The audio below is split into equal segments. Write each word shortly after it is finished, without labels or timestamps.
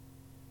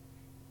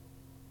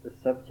the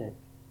subject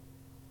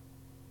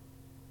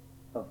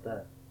of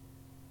the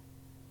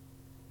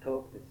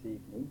talk this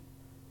evening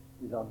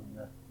is on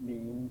the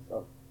means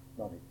of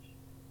knowledge.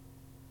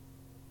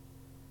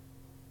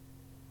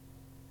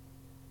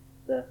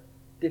 The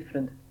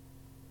different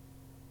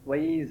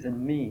ways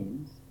and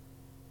means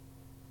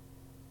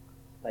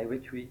by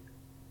which we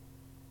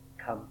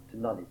come to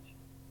knowledge.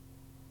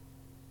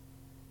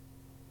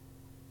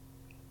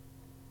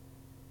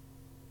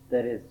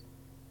 There is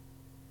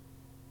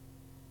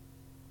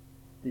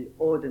the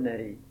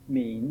ordinary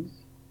means,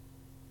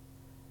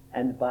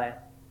 and by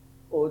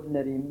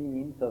ordinary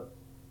means of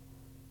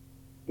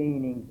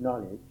gaining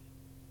knowledge,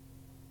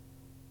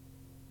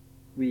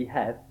 we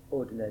have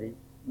ordinary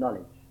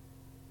knowledge.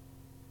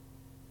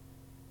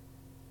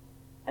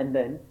 And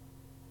then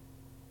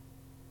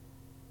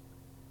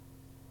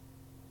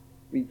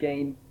we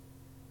gain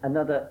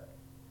another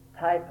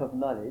type of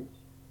knowledge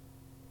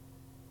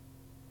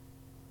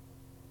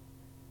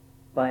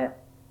by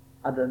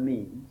other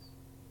means.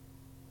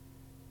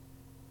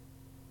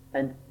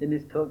 And in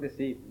this talk this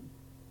evening,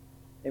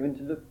 I'm going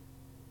to look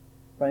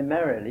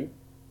primarily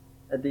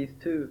at these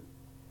two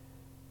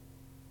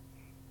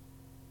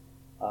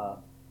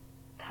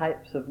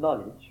types of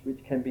knowledge which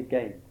can be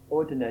gained: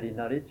 ordinary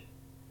knowledge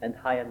and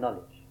higher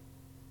knowledge.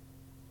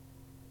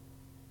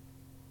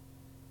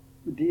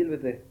 We deal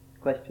with the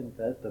question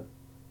first of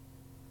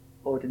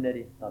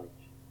ordinary knowledge.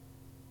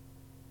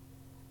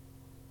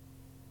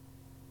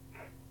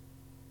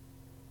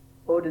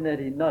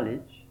 Ordinary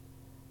knowledge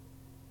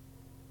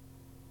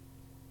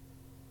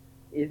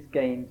is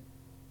gained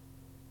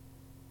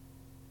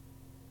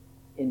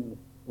in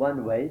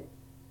one way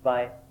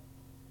by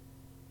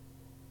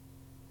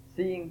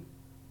seeing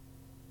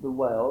the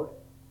world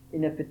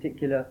in a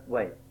particular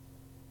way.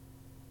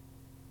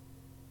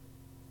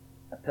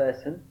 A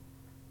person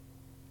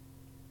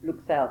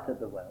looks out at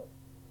the world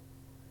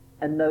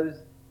and knows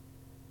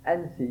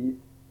and sees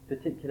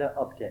particular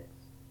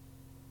objects.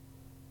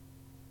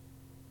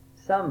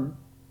 Some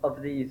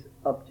of these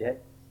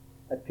objects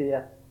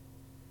appear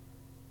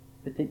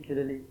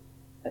particularly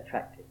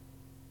attractive.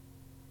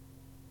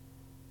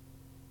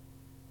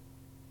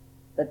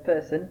 That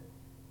person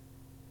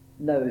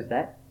knows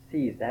that,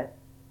 sees that,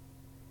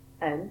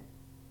 and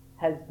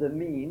has the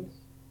means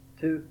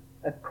to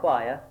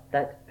acquire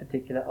that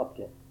particular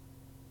object.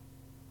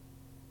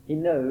 He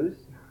knows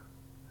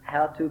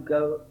how to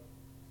go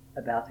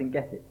about and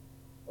get it,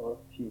 or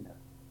she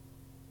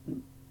knows.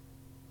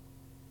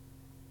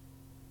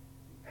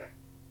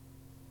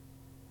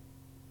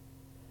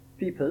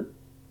 People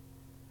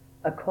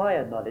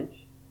acquire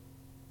knowledge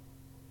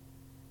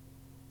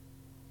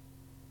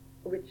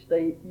which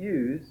they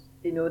use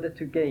in order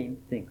to gain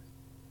things.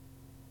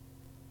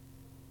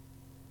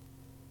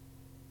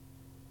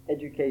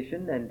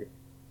 Education and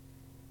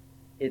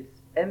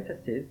its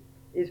emphasis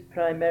is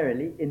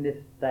primarily in this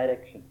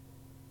direction,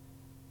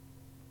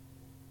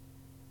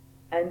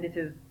 and it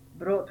has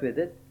brought with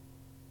it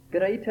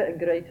greater and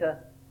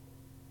greater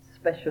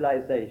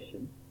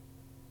specialization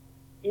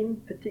in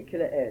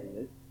particular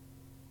areas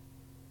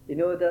in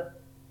order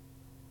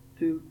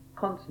to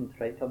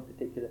concentrate on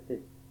particular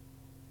things.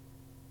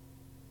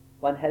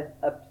 One has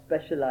a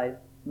specialized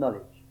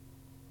knowledge.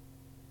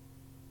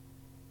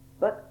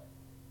 But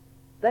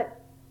that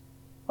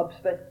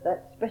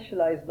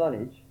specialized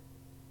knowledge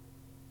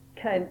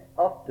can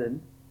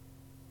often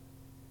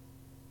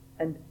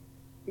and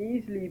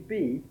easily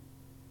be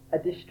a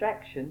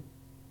distraction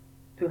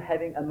to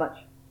having a much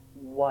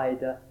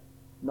wider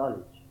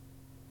knowledge.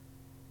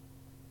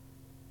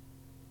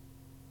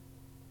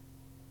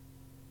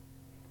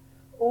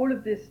 All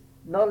of this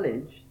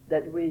knowledge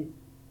that we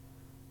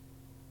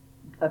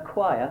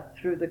acquire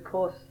through the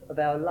course of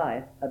our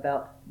life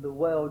about the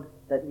world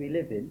that we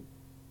live in,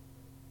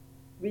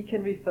 we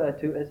can refer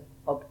to as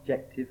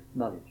objective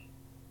knowledge.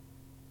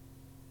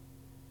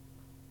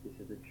 This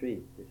is a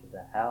tree, this is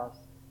a house,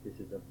 this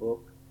is a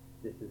book,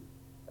 this is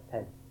a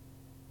pen.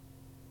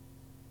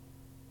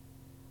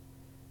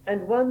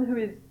 And one who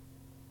is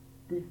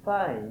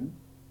defined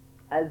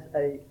as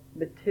a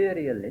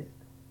materialist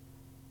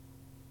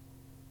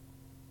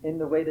in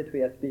the way that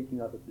we are speaking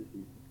of it this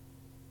evening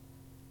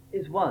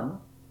is one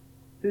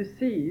who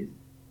sees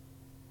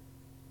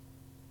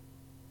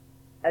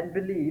and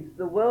believes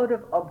the world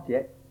of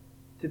objects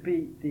to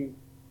be the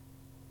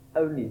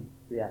only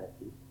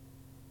reality,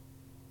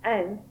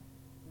 and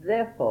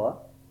therefore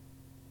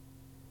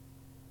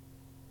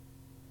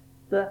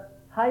the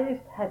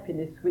highest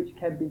happiness which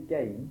can be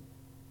gained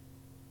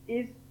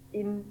is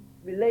in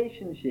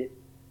relationship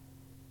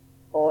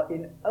or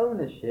in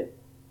ownership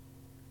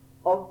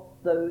of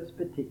those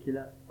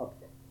particular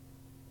objects.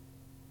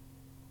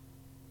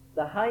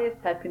 The highest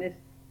happiness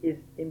is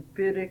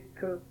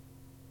empirical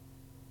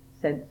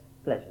sense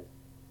pleasures.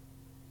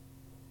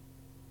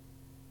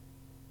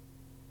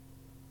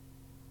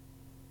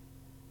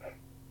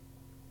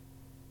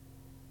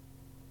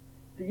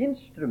 The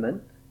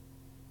instrument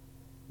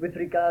with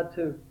regard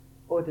to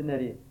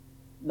ordinary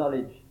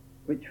knowledge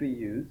which we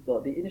use,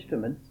 or the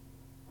instruments,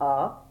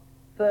 are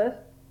first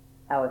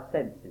our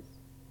senses.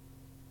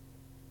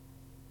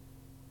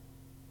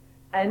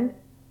 and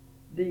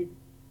the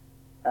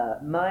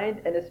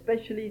mind, and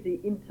especially the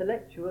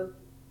intellectual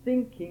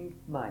thinking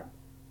mind.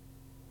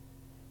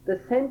 The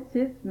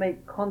senses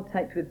make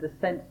contact with the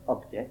sense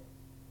objects,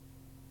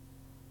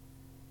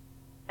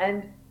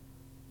 and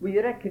we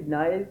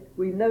recognize,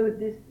 we know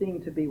this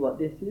thing to be what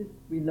this is,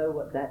 we know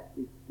what that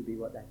is to be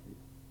what that is.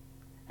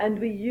 And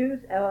we use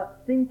our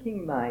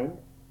thinking mind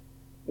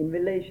in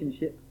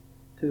relationship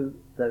to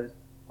those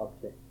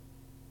objects,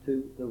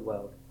 to the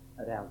world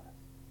around us.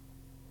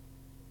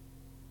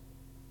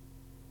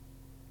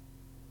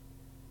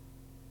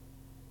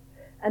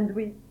 And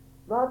we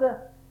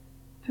rather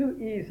too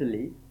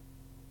easily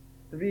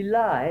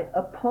rely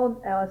upon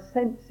our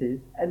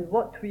senses and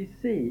what we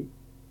see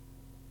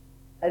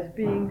as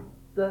being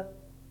the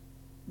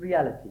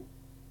reality,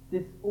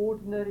 this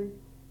ordinary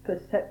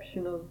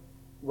perceptional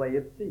way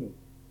of seeing.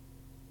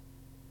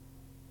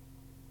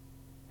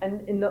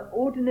 And in the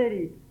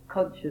ordinary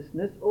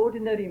consciousness,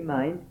 ordinary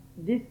mind,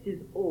 this is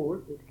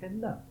all it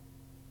can know.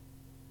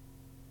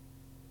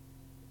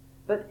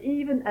 But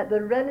even at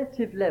the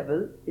relative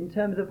level, in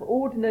terms of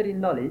ordinary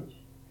knowledge,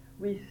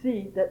 we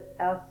see that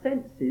our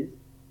senses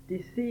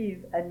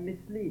deceive and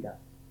mislead us.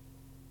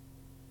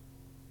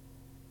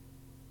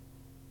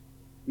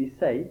 We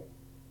say,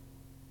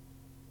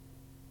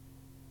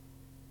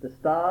 the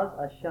stars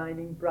are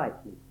shining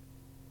brightly,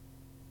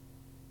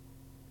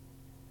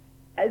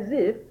 as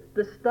if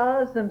the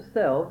stars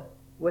themselves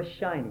were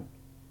shining.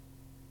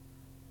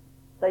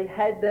 They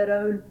had their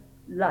own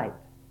light.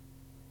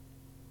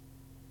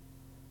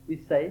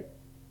 We say,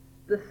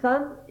 the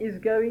sun is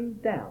going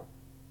down,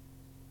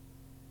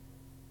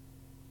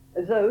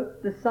 as though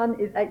the sun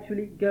is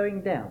actually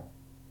going down.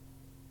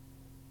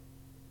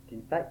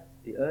 In fact,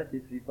 the earth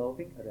is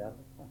revolving around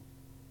the sun.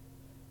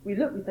 We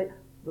look, we say,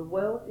 the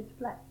world is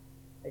flat.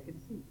 I can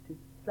see it is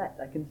flat.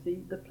 I can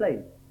see the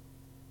plane.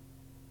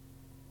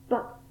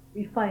 But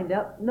we find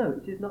out, no,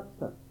 it is not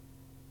so.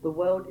 The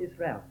world is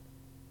round.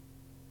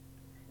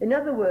 In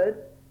other words,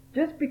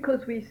 just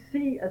because we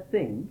see a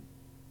thing,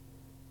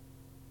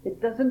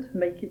 it doesn't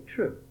make it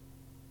true.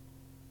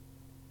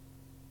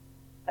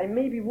 I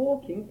may be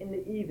walking in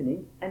the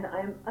evening and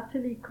I am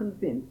utterly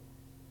convinced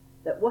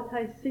that what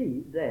I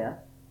see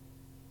there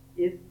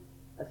is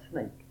a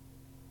snake.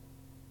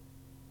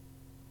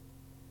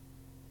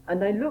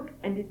 And I look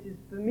and it is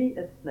for me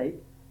a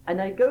snake, and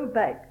I go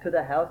back to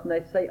the house and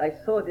I say, I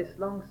saw this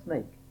long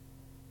snake.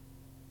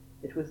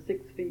 It was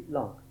 6 feet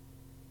long.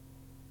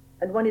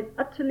 And one is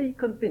utterly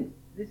convinced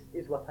this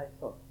is what I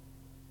saw.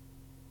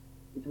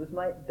 It was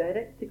my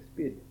direct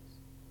experience.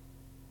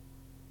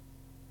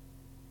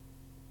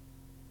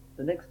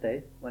 The next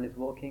day, one is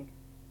walking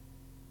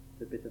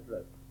with a bit of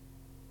rope,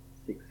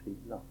 6 feet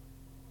long.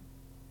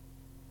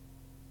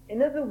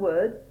 In other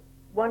words,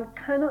 one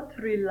cannot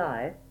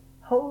rely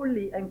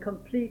wholly and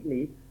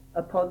completely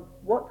upon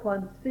what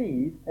one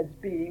sees as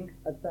being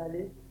a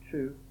valid,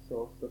 true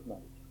source of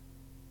knowledge.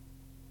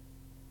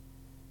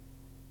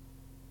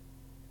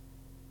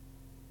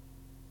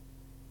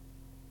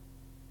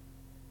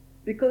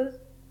 Because,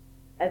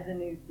 as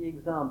in the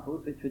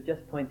examples which were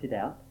just pointed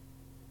out,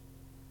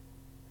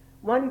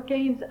 one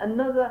gains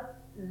another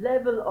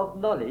level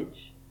of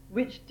knowledge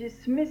which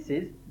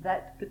dismisses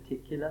that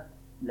particular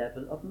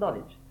level of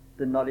knowledge,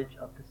 the knowledge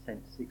of the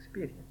sense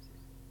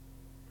experiences,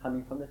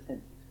 coming from the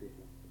sense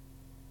experiences.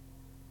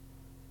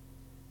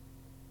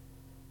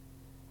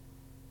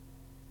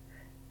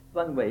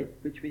 One way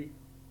which we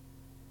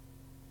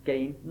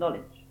gain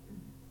knowledge,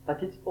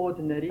 but it's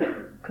ordinary,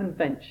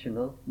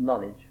 conventional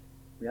knowledge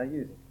we are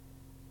using.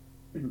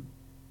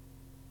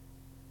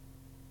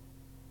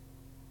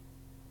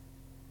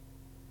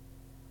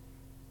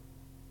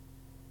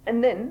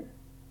 And then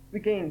we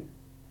gain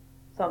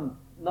some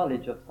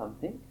knowledge of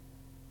something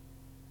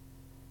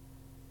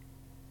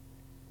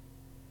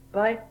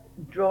by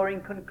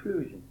drawing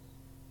conclusions,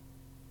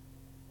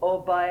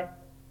 or by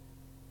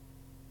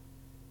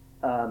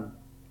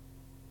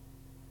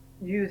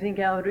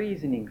using our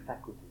reasoning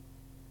faculty.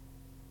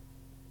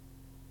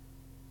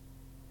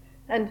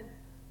 And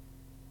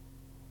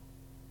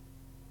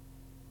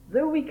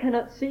though we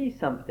cannot see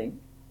something,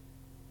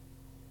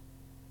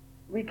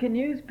 we can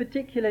use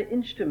particular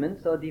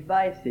instruments or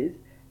devices,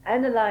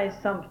 analyze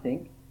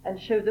something, and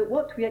show that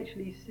what we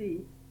actually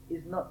see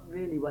is not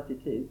really what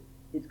it is.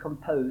 It's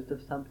composed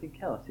of something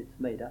else. It's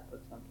made up of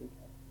something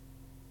else.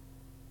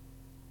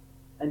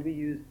 And we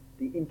use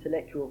the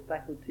intellectual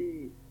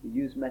faculty, we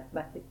use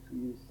mathematics,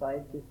 we use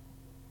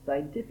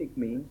scientific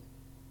means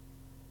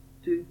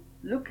to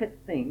look at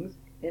things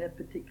in a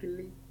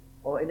particularly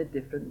or in a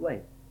different way.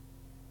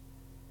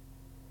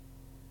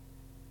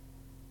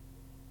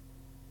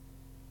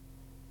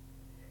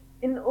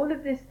 In all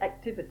of this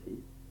activity,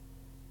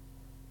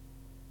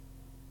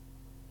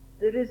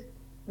 there is,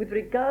 with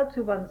regard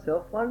to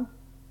oneself, one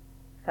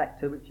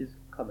factor which is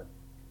common.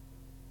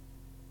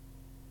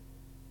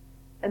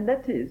 And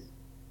that is,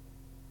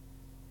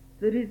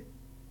 there is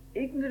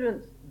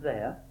ignorance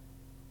there,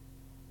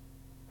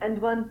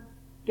 and one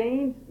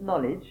gains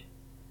knowledge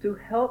to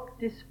help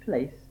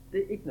displace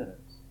the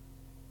ignorance.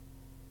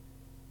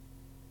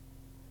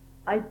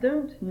 I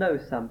don't know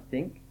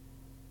something,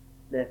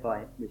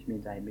 therefore, which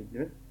means I am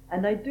ignorant,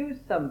 and I do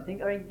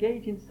something or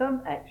engage in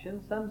some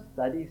action, some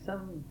study,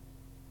 some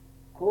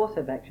course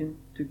of action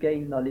to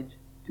gain knowledge,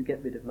 to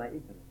get rid of my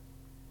ignorance.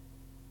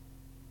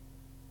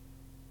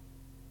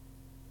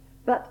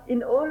 But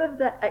in all of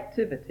that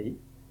activity,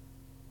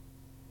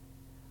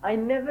 I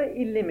never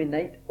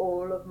eliminate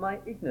all of my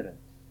ignorance.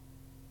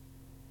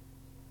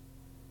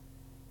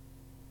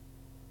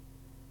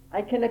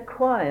 I can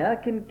acquire, I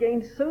can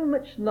gain so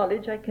much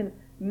knowledge, I can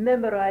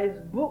memorize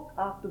book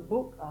after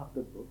book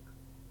after book,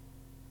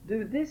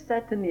 do this,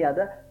 that and the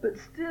other, but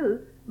still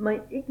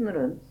my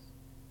ignorance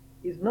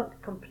is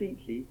not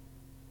completely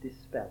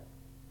dispelled.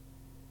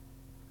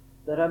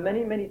 There are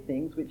many, many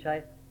things which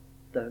I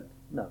don't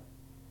know.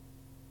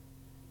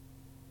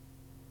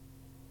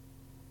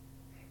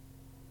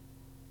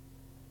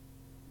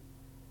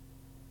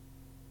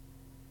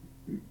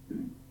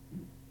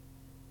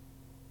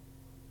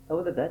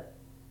 All of that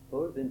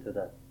falls into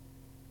the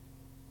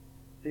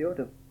field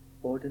of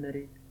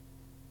ordinary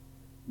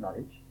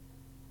knowledge,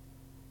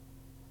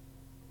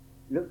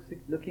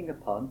 looking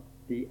upon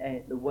the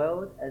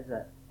world as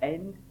an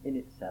end in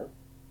itself,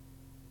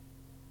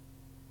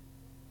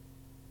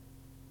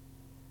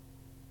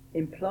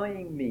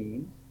 employing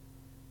means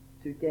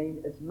to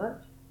gain as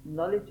much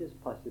knowledge as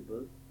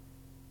possible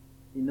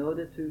in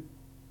order to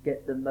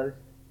get the most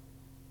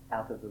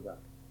out of the world.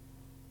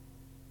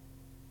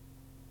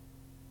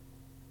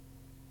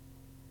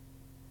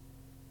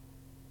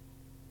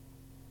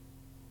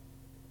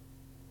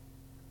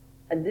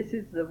 And this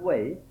is the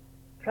way,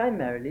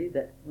 primarily,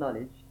 that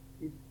knowledge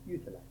is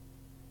utilized.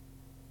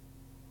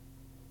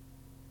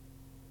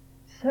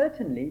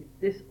 Certainly,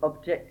 this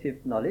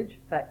objective knowledge,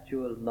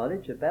 factual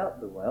knowledge about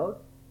the world,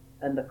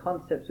 and the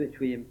concepts which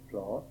we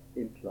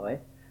employ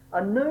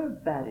are no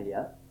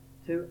barrier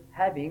to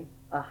having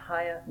a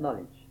higher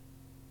knowledge.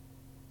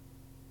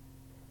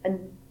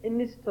 And in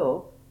this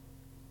talk,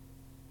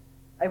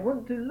 I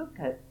want to look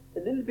at a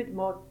little bit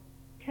more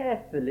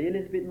carefully, a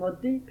little bit more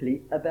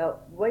deeply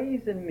about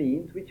ways and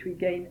means which we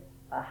gain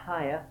a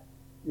higher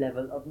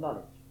level of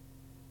knowledge.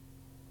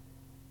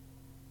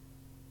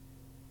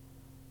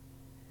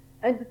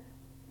 And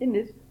in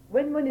this,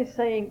 when one is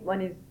saying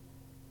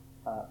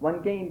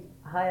one gains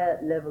higher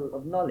level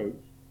of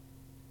knowledge,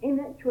 in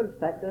actual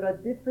fact there are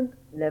different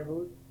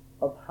levels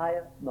of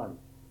higher knowledge.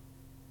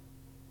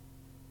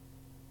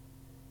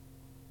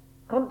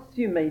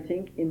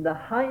 Consummating in the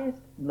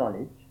highest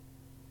knowledge,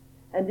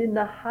 and in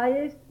the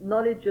highest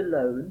knowledge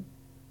alone,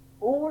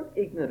 all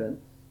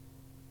ignorance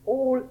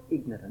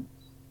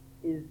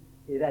is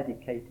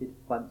eradicated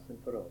once and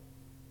for all.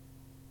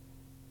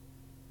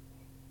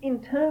 In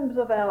terms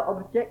of our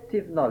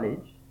objective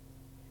knowledge,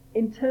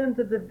 in terms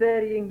of the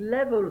varying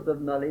levels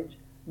of knowledge,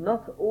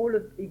 not all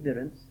of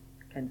ignorance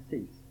can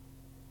cease.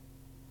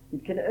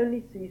 It can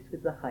only cease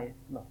with the highest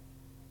knowledge.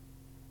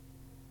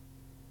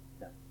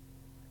 Now,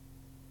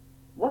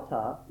 what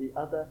are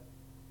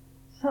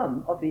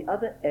some of the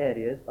other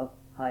areas of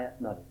higher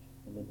knowledge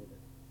in the universe?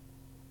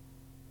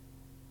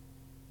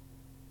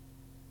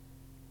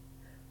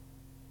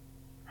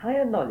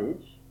 Higher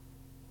knowledge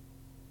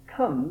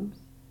comes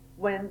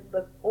when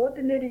the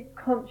ordinary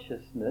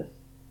consciousness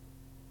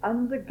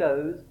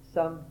undergoes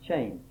some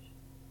change.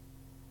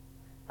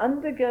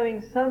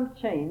 Undergoing some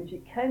change,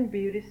 it can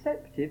be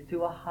receptive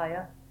to a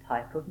higher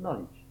type of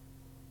knowledge,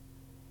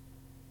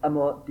 a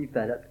more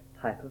developed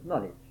type of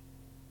knowledge.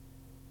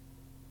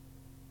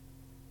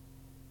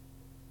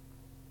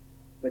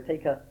 We'll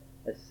take a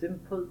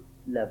simple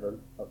level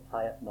of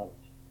higher knowledge,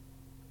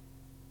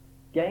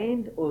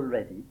 gained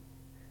already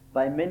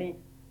by many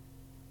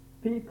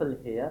people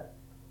here,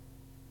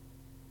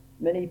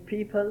 many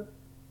people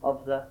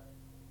of the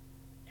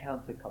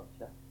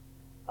counterculture,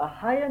 a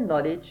higher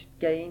knowledge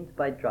gained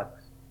by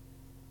drugs.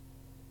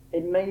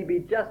 It may be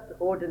just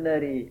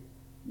ordinary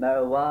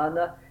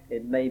marijuana,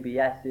 it may be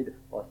acid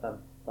or some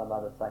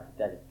other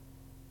psychedelic.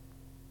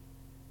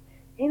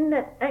 In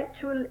that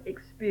actual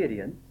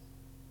experience,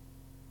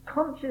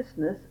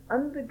 consciousness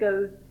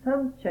undergoes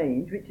some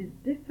change which is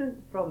different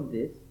from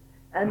this,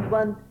 and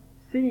one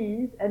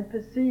sees and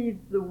perceives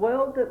the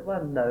world that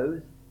one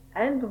knows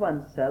and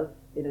oneself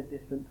in a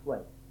different way.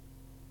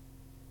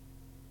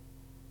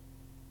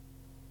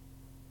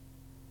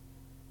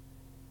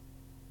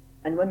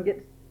 And one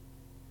gets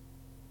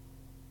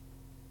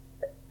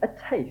a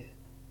taste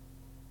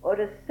or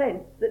a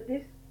sense that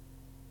this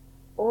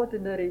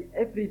ordinary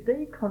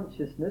everyday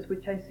consciousness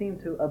which I seem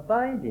to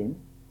abide in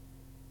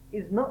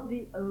is not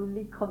the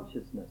only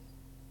consciousness.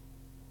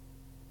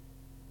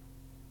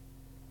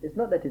 It's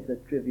not that it's a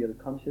trivial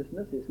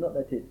consciousness, it's not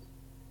that it's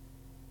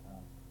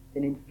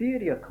an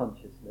inferior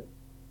consciousness,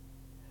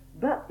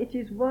 but it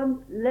is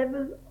one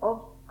level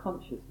of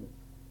consciousness.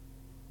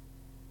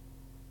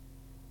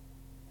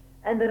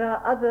 And there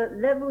are other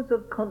levels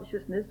of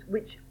consciousness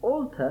which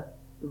alter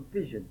the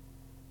vision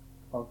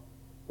of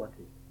what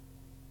is.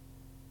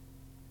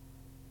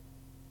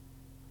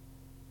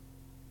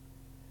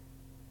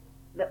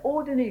 The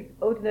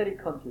ordinary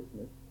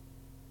consciousness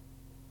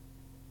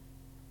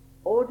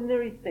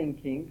ordinary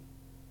thinking,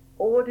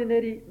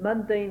 ordinary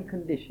mundane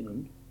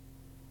conditioning,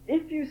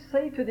 if you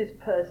say to this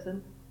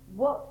person,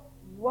 what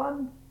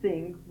one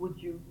thing would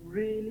you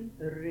really,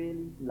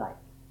 really like?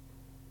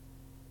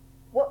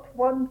 What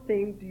one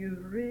thing do you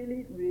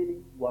really,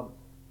 really want?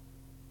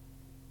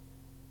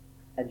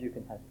 And you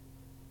can have it.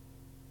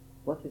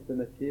 What is the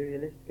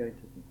materialist going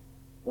to think?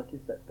 What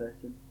is that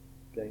person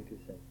going to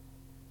say?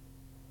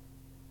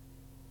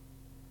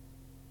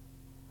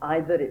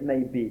 Either it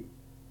may be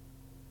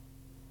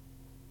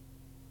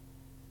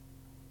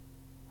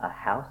a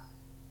house,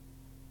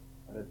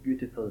 or a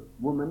beautiful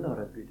woman,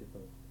 or a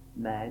beautiful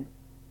man,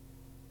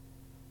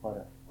 or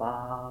a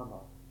farm,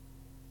 or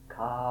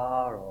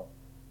car, or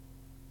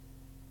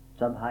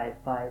some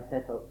hi-fi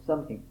set or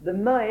something. The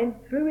mind,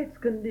 through its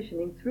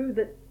conditioning, through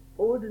that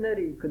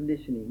ordinary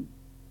conditioning,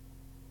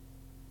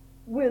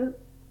 will,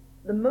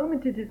 the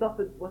moment it is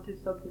offered what is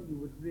something you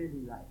would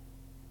really like,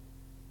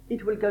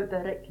 it will go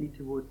directly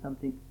towards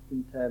something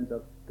in terms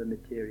of the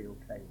material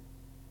plane,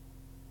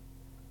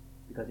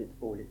 because it's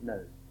all it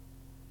knows.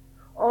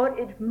 Or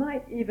it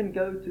might even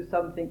go to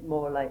something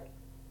more like,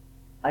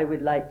 I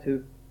would like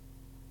to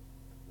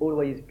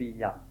always be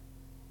young.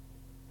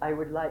 I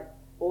would like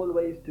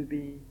always to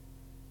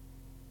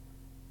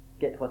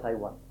get what I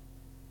want.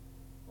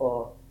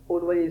 Or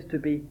always to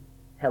be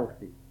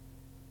healthy.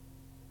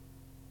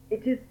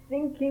 It is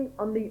thinking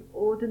on the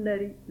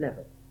ordinary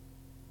level.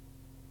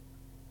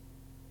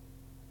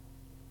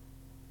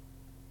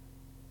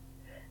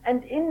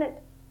 And in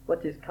that,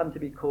 what is come to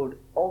be called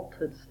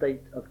altered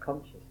state of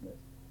consciousness,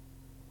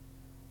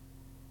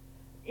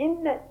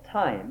 in that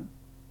time,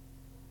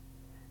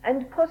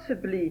 and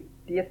possibly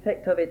the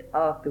effect of it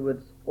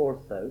afterwards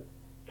also,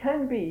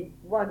 can be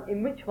one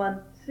in which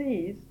one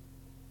sees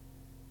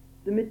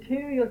the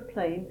material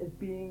plane as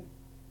being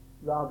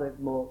rather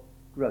more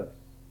gross,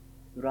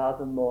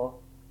 rather more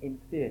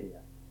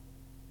inferior,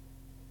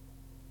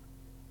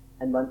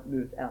 and one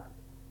moves out of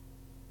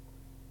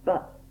it.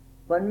 But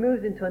one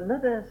moves into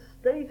another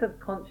state of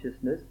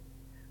consciousness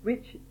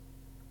which,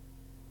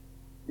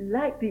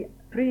 like the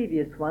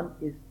previous one,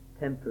 is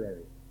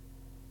temporary.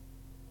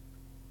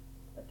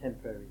 A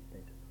temporary state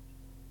of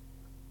consciousness.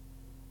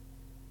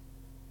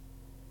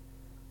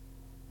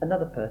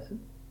 Another person,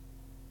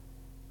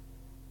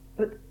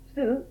 but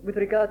still, with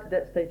regard to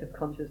that state of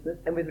consciousness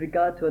and with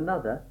regard to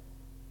another,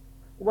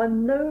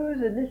 one knows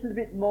a little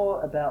bit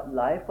more about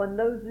life, one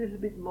knows a little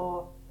bit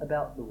more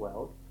about the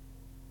world,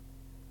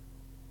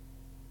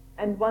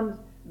 and one's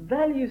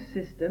value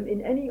system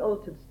in any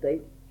altered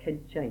state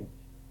can change.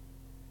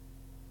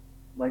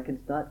 One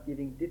can start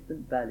giving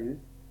different values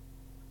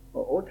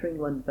or altering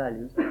one's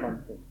values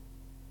upon things.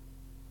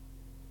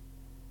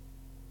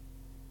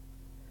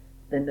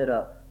 Then there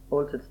are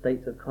altered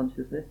states of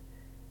consciousness.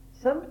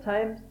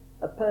 Sometimes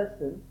a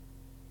person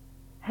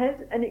has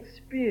an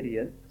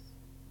experience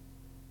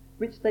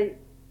which they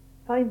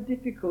find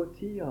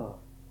difficulty or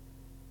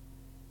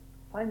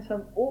find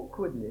some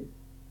awkwardness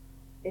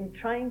in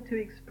trying to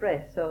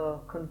express or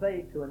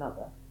convey to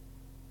another,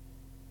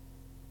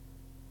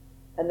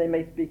 and they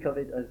may speak of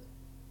it as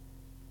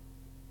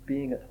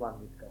being at one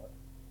with God,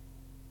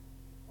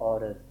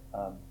 or as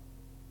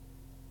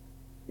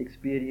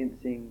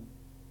experiencing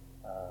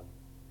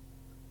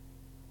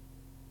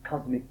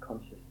cosmic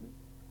consciousness,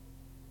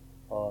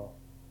 or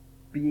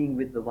being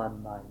with the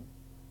one mind.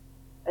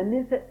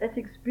 And that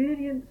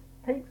experience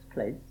takes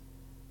place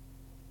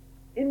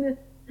in this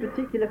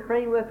particular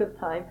framework of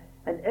time,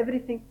 and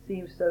everything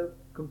seems so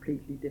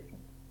completely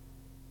different.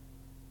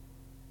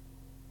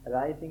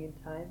 Arising in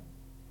time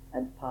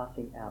and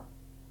passing out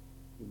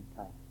in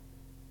time.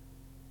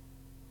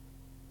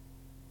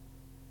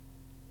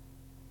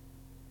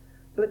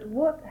 But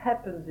what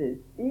happens is,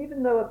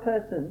 even though a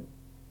person,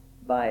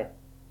 by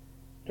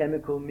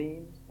chemical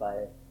means,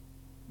 by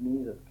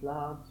means of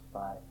plants,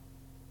 by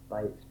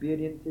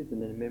experiences,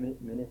 and in a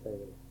minute I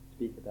will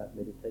speak about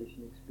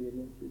meditation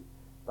experiences,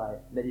 by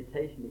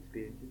meditation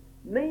experiences,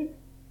 may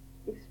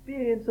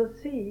experience or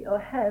see or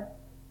have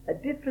a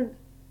different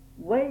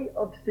way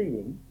of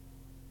seeing,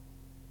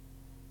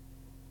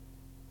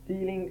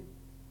 feeling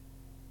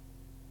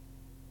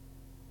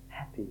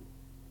happy,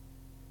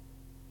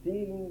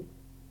 feeling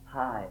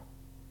high,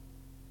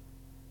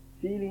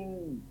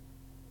 feeling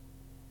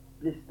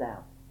blissed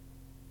out,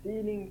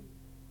 feeling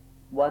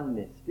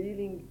oneness,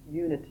 feeling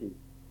unity,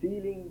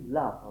 feeling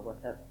love or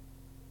whatever.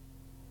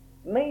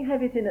 May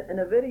have it in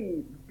a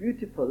very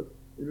beautiful,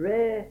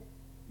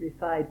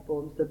 rarefied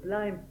form,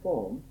 sublime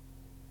form,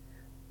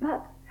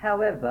 but,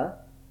 however,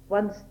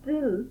 one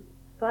still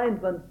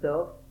finds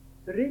oneself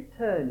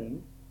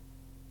returning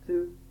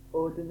to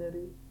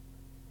ordinary,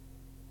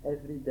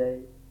 everyday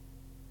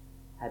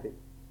habit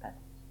patterns.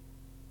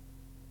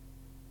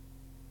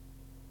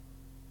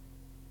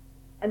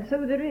 And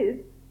so there is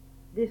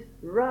this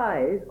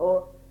rise,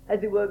 or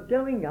as it were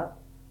going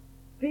up,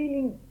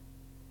 feeling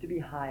to be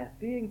higher,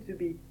 feeling to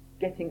be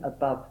getting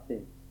above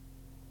things,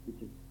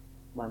 which is,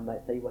 one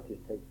might say, what is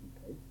taking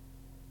place.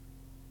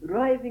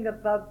 Rising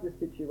above the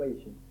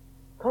situation,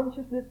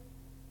 consciousness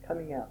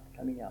coming out,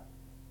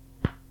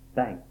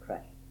 bang,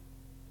 crash,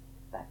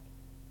 back.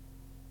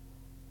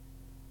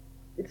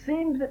 It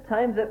seems at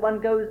times that one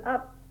goes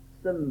up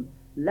some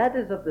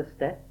ladders of the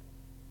steps,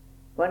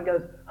 one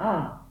goes,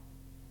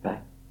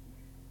 bang,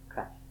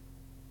 crash.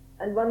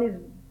 And one is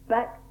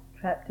back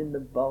trapped in the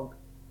bog,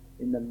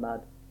 in the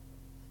mud,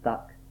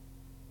 stuck.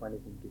 One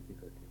is in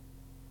difficulty.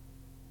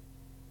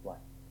 Why?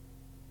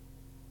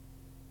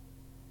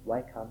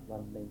 Why can't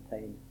one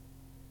maintain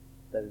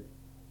those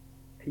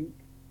peak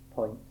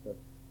points of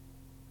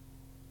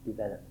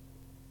development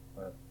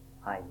or of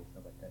highness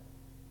or whatever?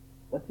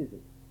 What is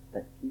it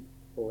that keeps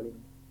falling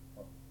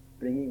or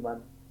bringing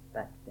one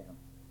back down?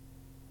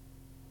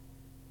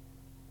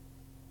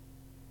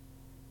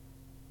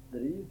 The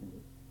reason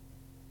is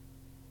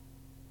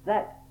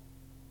that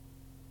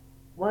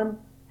one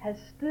has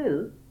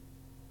still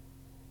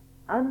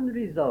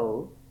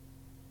unresolved,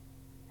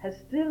 has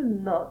still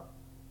not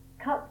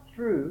cut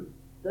through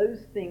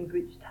those things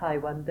which tie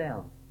one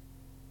down.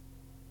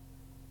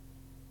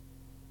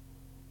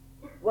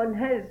 One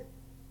has,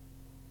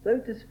 so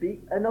to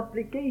speak, an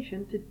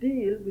obligation to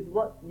deal with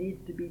what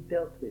needs to be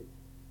dealt with,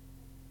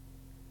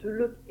 to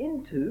look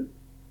into,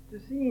 to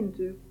see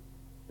into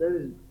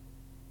those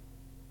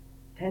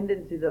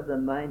tendencies of the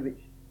mind which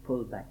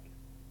pull back.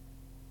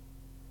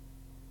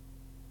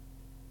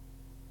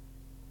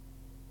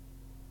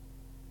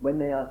 When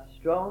they are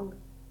strong,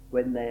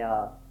 when they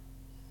are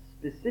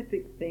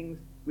specific things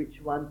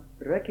which one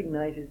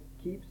recognizes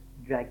keeps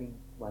dragging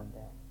one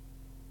down.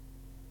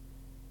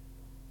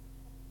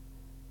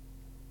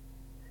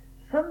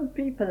 Some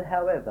people,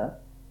 however,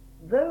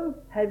 though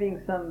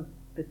having some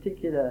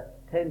particular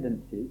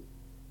tendencies,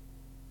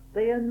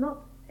 they are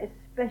not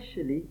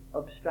especially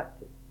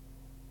obstructive.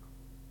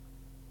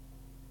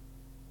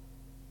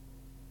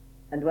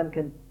 And one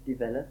can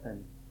develop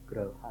and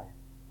grow higher.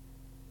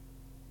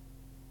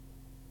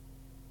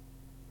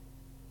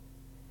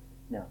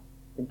 Now,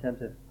 in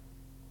terms of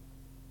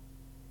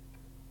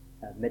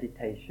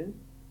meditation,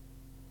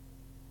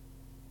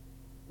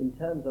 in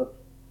terms of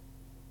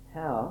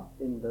how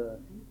in the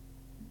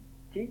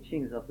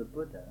teachings of the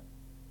Buddha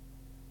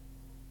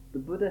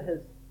has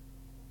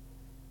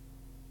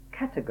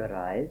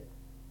categorized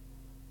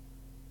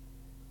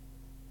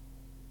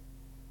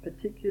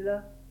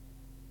particular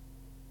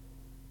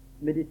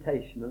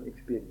meditational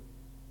experience.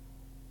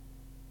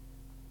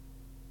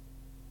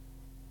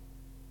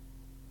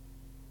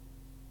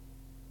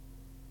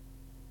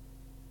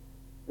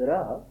 There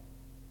are,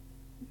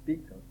 he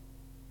speaks of,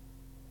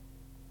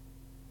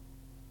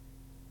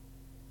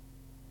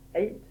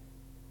 8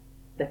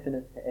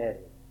 definite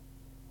areas.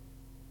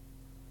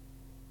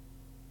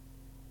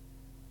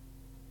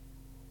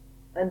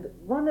 And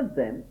one of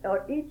them,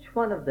 or each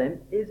one of them,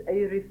 is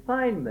a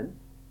refinement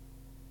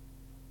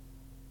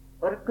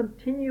or a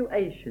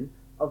continuation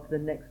of the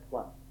next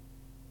one.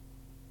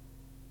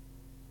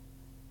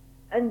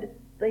 And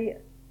they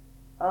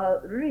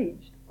are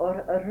reached or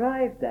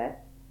arrived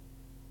at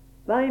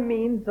by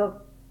means of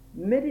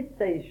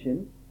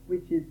meditation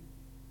which is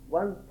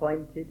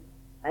one-pointed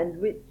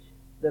and which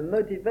the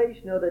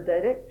motivation or the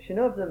direction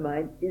of the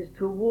mind is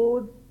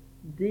towards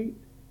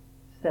deep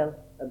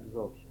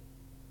self-absorption.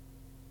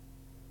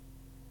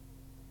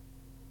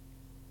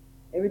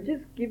 I will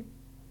just give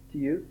to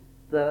you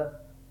the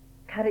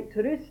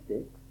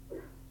characteristics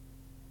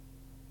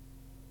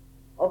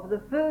of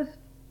the first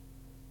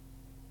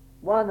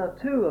 1 or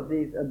 2 of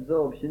these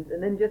absorptions,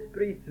 and then just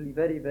briefly,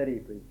 very, very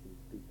briefly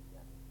speak of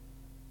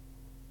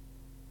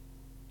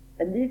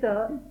that. And these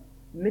are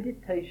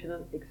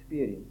meditational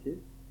experiences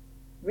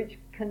which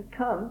can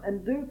come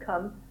and do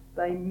come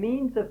by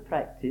means of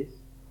practice,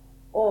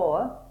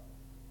 or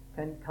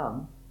can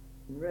come,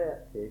 in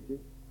rare cases,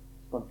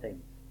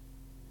 spontaneously.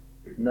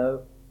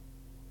 No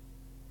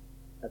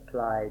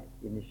applied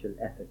initial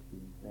effort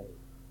being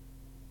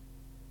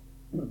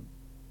made.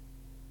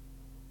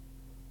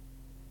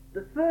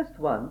 The first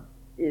one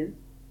is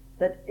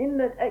that in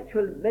that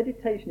actual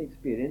meditation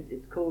experience,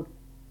 it's called,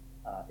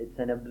 it's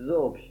an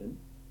absorption.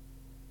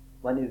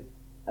 One is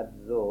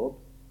absorbed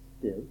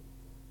still,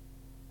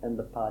 and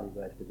the Pali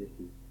word for this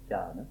is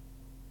jhana.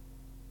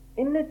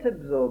 In that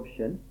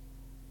absorption,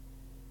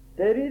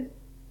 there is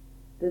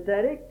the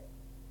direct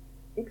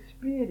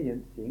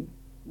experiencing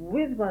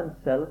with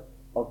oneself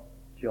of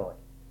joy.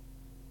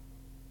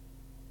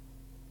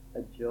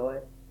 A joy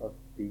of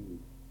being.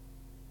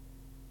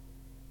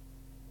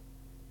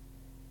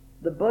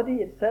 The body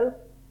itself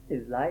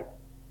is light,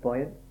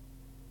 buoyant,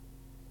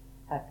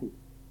 happy.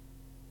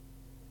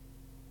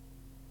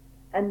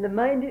 And the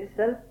mind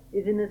itself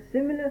is in a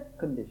similar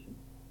condition.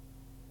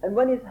 And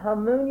one is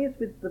harmonious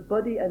with the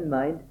body and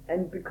mind,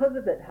 and because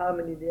of that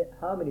harmony there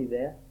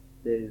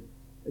is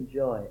a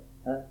joy,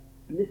 a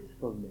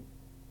blissfulness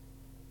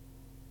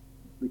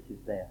which is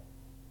there.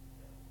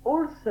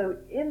 Also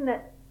in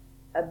that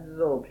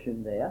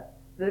absorption there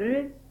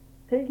is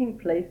taking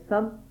place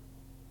some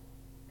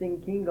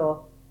thinking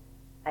or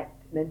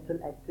mental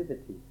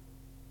activity.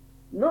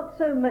 Not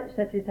so much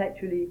that it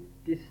actually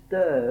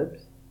disturbs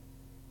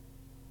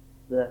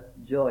the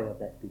joy of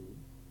that being,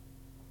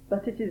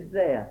 but it is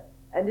there,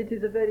 And it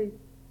is a very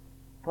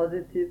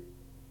positive,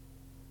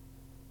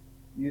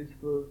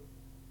 useful,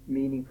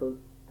 meaningful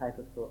type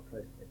of thought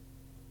process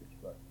which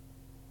works.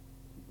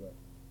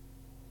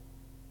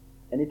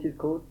 And it is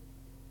called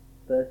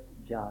first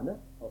jhana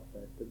or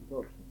first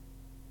absorption.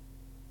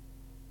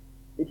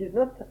 It is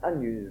not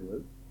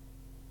unusual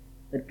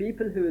that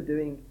people who are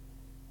doing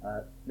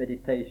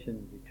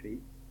meditation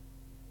retreats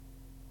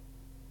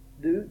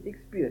do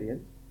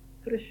experience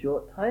for a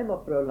short time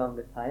or for a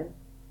longer time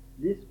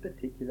this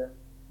particular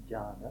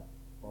jhana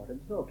or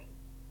absorption.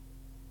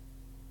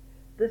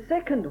 The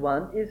second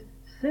one is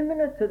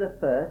similar to the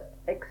first,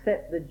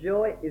 except the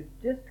joy is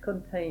just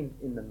contained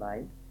in the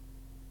mind.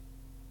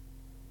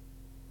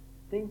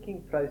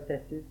 Thinking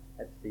processes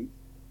have ceased.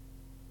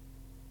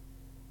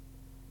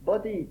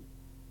 Body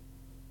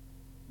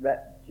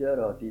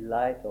rapture or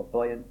delight or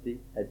buoyancy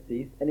has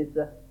ceased, and it's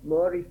a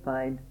more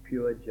refined,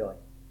 pure joy.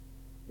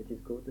 It is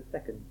called the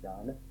second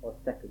jhana or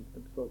second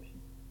absorption.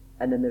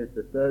 And then there's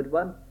the third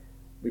one,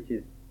 which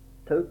is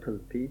total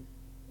peace,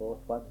 fourth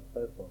one, and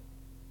so forth.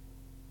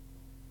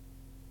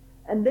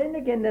 And then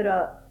again there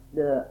are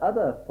the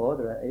other four,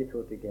 there are 8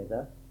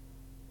 altogether,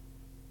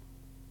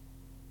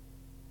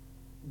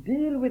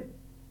 deal with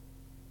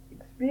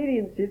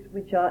experiences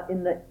which are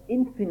in the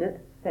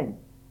infinite sense,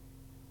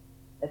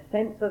 a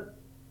sense of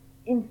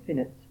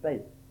infinite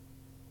space.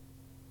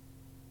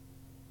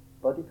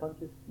 Body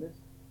consciousness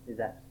is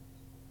absent.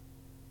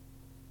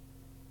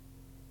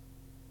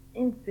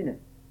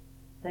 Infinite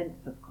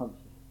sense of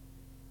consciousness,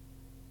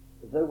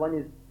 as though one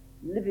is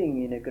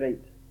living in a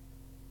great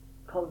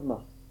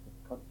cosmos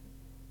of consciousness.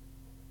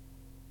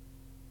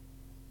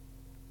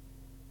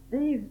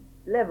 These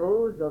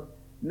levels of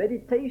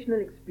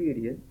meditational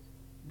experience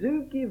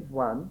do give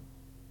one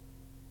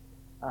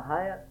a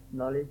higher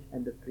knowledge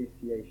and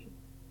appreciation.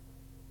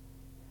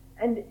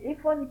 And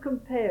if one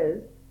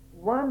compares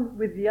one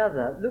with the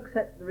other, looks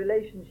at the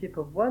relationship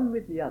of one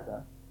with the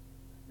other,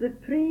 the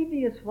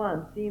previous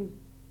one seems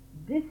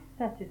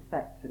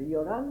dissatisfactory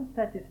or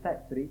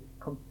unsatisfactory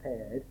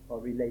compared or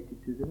related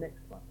to the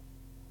next one.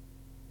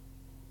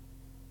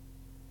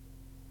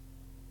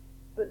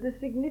 But the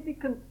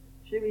significance,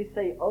 shall we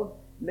say, of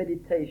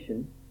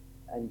meditation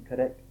and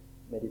correct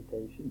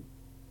meditation,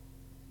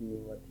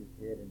 seeing what is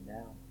here and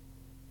now,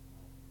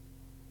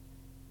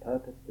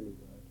 purposefully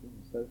working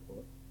and so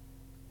forth,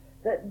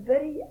 that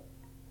very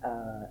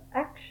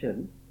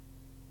action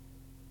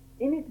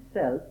in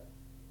itself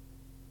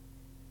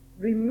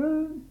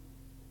removes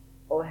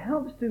or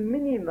helps to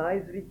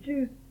minimize,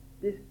 reduce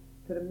this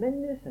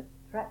tremendous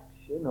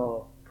attraction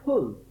or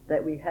pull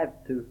that we have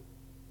to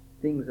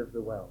things of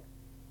the world.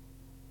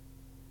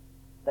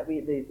 That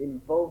the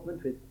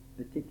involvement with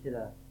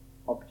particular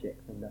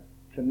objects and the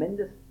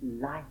tremendous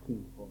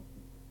liking for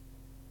them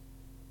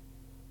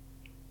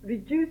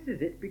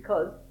reduces it,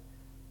 because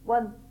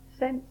one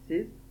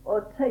senses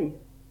or tastes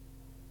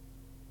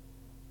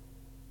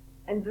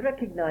and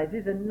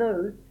recognizes and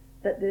knows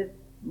that there's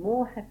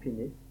more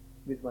happiness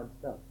with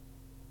oneself.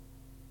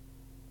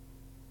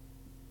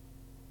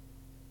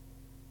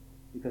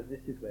 Because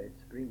this is where it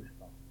springs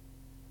from.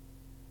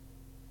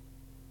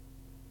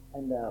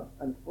 And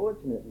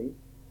unfortunately,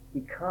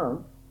 we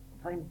can't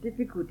find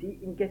difficulty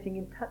in getting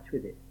in touch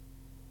with it.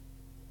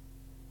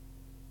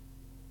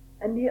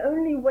 And the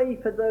only way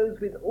for those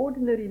with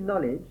ordinary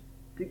knowledge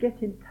to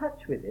get in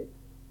touch with it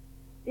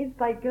is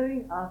by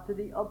going after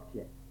the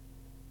object.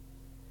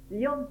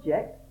 The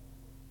object,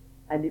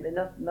 and it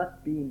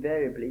must be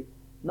invariably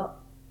not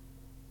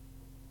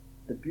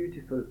the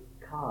beautiful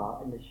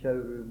car in the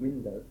showroom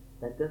window,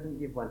 that doesn't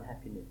give one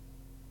happiness.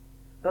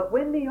 But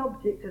when the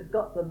object has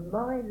got the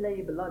my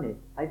label on it,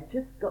 I've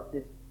just got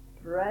this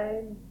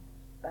brand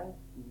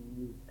spanking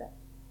new stuff.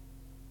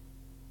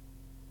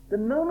 The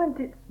moment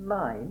it's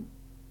mine,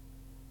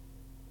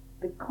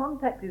 the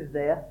contact is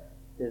there,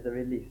 there's a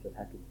release of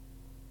happiness.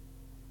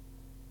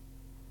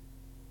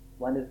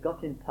 One has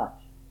got in touch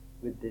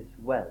with this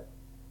well,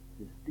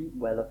 this deep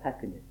well of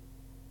happiness.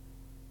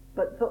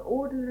 But for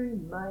ordinary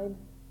mind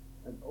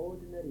and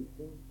ordinary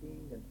thinking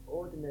and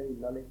ordinary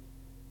knowledge,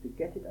 to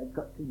get it, I've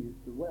got to use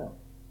the well.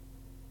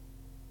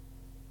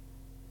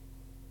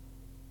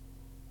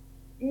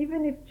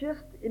 Even if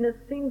just in a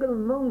single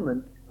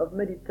moment of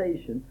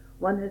meditation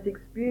one has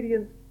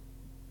experienced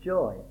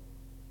joy,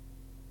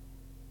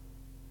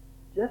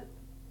 just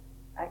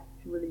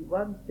actually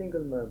one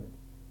single moment,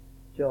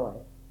 joy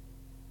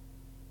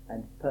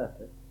and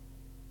purpose,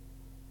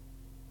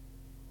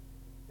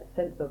 a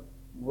sense of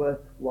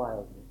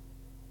worthwhileness,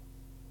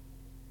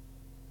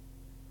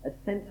 a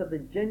sense of the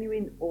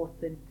genuine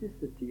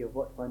authenticity of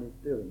what one is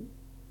doing,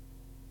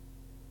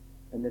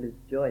 and there is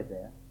joy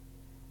there.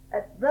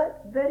 At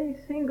that very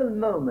single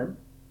moment,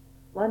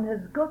 one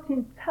has got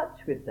in touch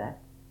with that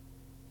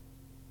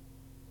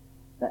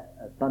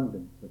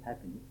abundance of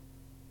happiness,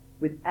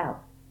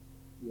 without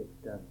the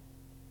external.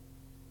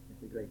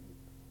 It's a great gift.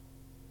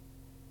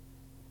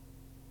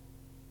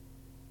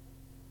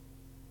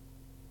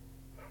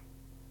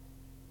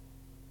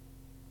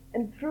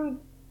 And through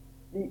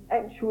the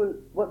actual,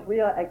 what we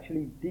are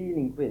actually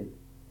dealing with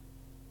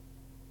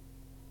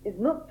is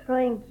not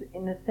trying to,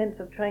 in the sense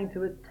of trying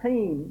to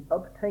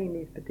obtain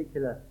these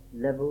particular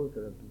levels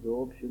or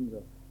absorptions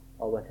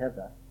or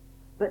whatever,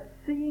 but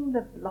seeing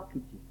the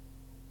blockages,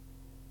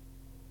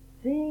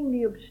 seeing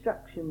the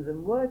obstructions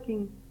and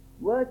working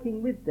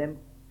with them,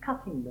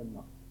 cutting them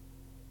off,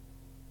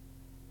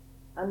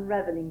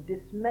 unraveling,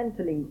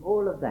 dismantling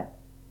all of that.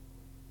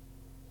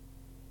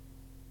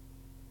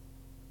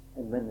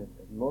 And when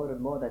more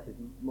and more that is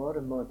more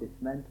and more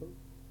dismantled,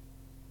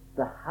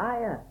 the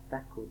higher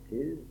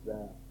faculties,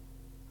 the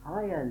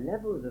higher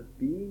levels of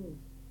being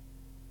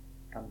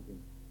comes in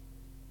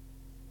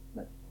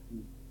much more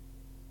easily,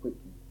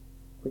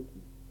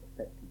 quickly,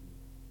 effectively,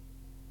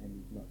 and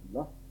is not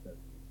lost so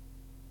easily.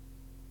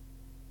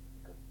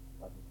 Because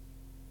what is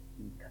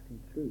being cutting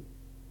through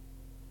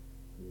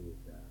is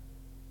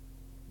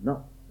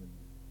knots and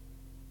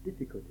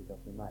difficulties of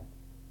the mind.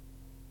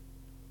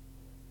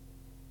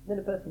 Then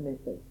a person may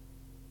say,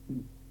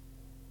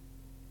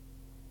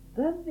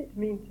 does it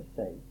mean to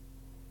say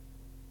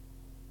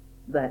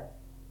that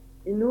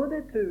in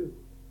order to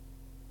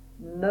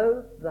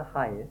know the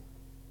highest,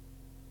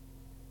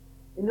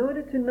 in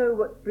order to know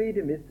what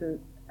freedom is, to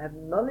have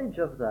knowledge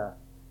of the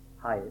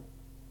highest,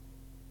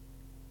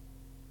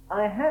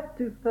 I have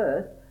to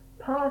first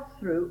pass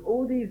through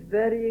all these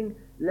varying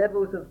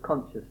levels of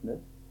consciousness,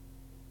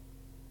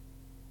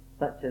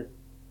 such as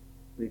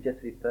we've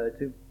just referred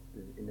to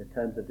in the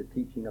terms of the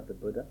teaching of the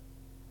Buddha,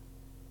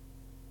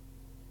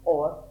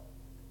 or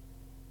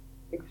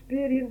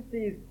experience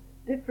these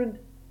different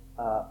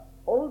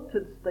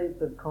altered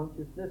states of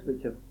consciousness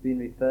which have been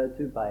referred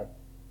to by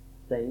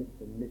saints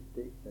and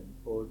mystics and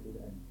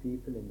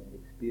people in their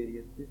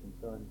experiences and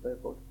so on and so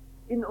forth,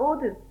 in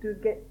order to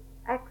get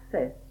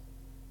access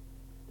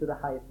to the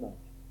highest knowledge.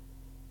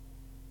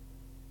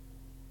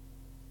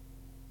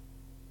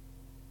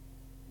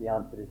 The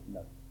answer is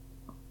no.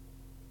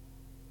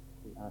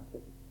 The answer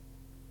is no.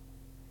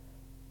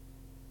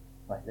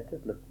 Why? Let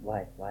us look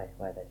why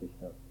that is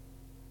so.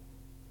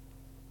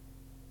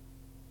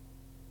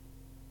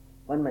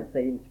 One might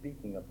say, in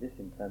speaking of this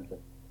in terms of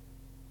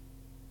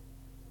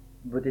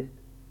Buddhist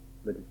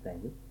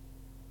language,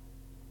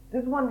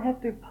 does one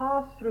have to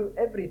pass through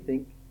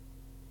everything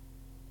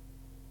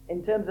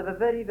in terms of a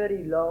very,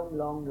 very long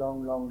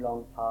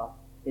path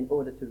in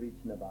order to reach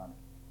Nirvana?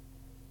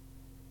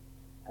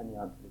 And the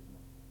answer is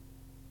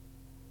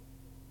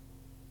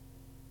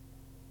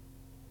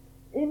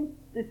no. In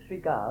this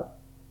regard,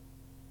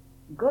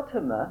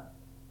 Gautama,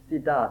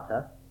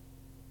 Siddhartha,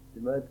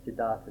 the word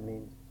Siddhartha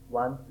means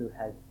one who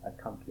has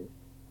accomplished.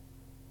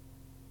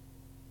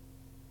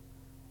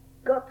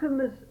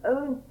 Gautama's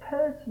own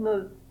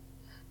personal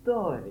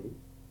story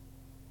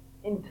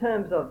in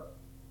terms of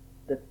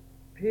the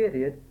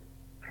period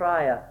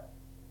prior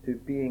to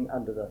being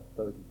under the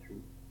Bodhi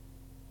tree,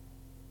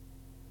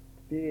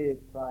 the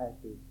period prior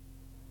to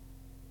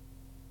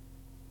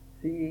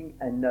seeing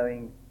and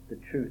knowing the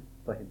truth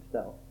for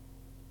himself,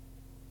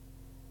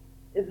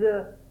 is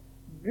a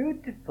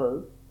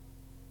beautiful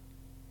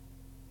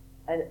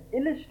an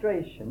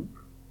illustration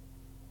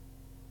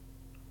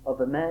of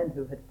a man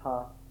who had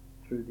passed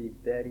through these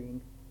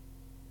varying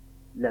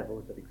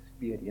levels of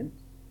experience,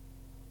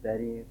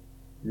 varying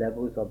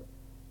levels of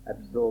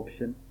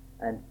absorption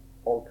and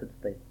altered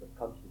states of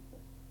consciousness.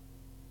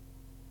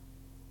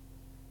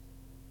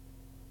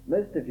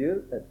 Most of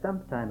you, at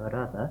some time or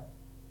other,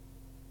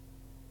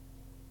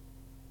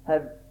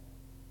 have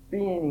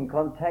been in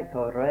contact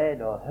or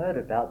read or heard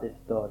about this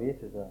story.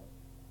 It is a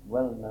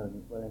well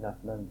enough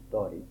known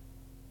story.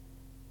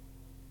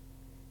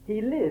 He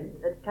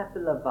lived at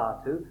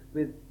Kapilavatthu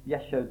with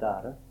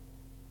Yashodhara,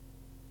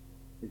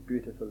 his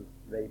beautiful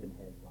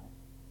raven-haired wife,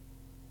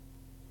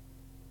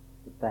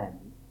 the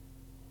family.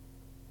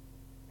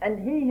 And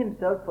he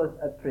himself was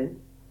a prince,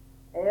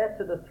 heir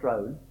to the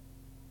throne,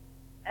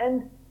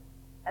 and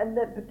at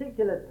that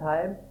particular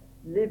time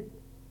lived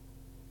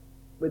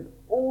with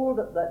all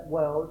that that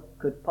world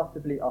could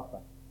possibly offer.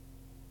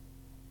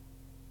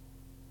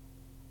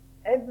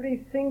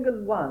 Every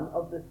single one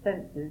of the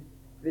senses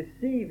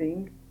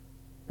receiving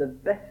the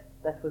best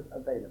that was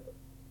available.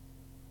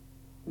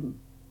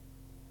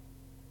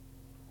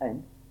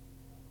 And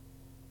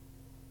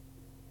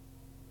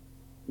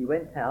he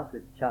went out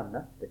with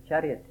Channa, the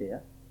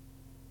charioteer,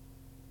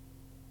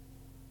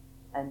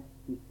 and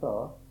he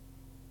saw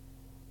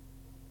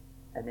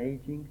an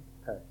aging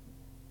person.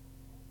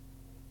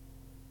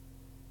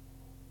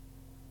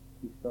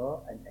 He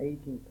saw an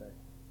aging person.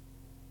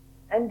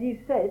 And he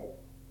said,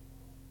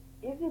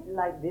 "Is it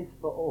like this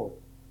for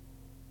all?"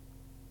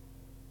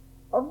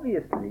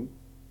 Obviously,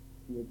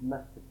 he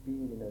must have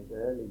been in those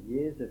early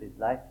years of his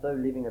life, so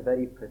living a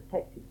very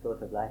protected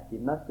sort of life, he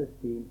must have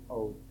seen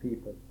old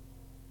people.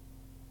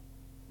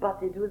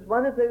 But it was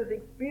one of those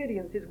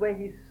experiences where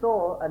he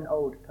saw an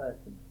old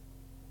person.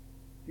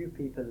 Few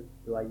people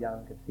who are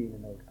young have seen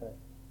an old person.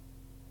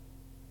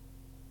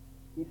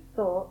 He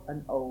saw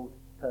an old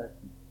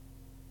person.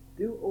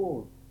 Do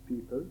all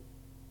people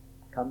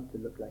come to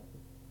look like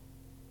this?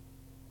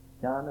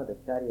 Jana, the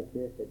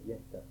charioteer, said, "Yes,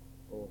 sir,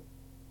 all."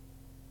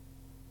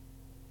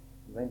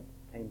 He went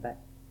came back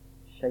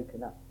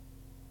shaken up.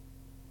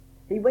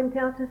 He went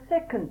out a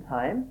second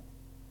time,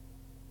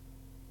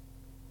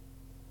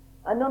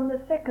 and on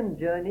the second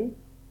journey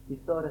he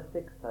saw a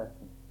sick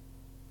person.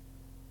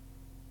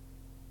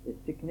 Is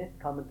sickness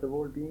common to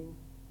all beings?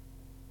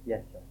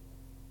 Yes, sir.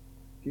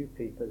 Few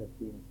people have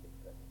seen a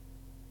sick person.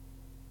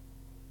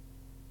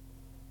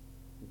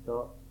 He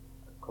saw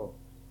a corpse.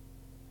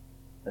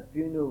 A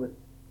funeral was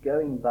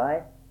going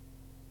by,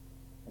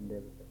 and there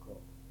was a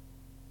corpse.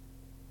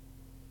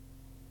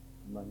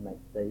 One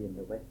might say in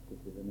the West it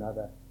is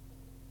another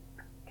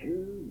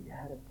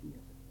peculiarity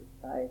of the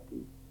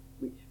society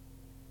which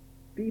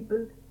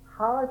people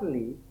who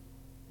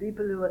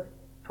are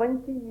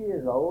 20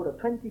 years old or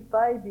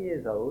 25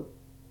 years old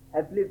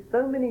have lived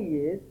so many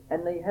years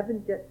and they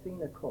haven't yet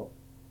seen a corpse.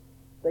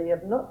 They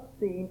have not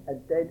seen a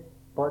dead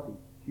body,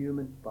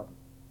 human body.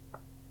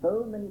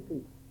 So many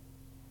people.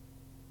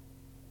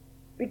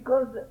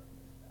 Because a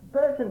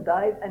person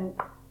dies, and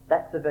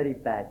that's a very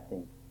bad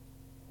thing.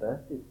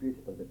 Birth is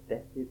beautiful, but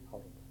death is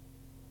horrible.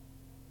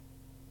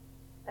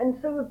 And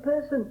so a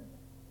person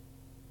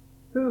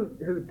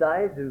who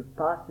dies, who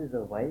passes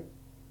away,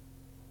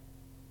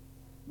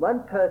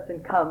 one person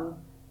comes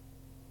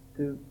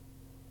to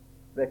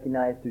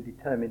recognize, to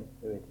determine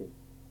who it is.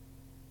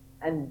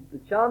 And the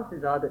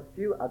chances are that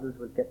few others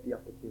will get the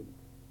opportunity.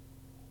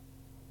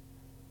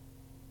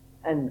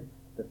 And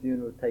the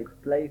funeral takes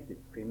place,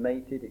 it's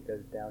cremated, it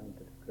goes down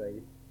into the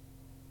grave,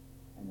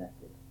 and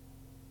that's it.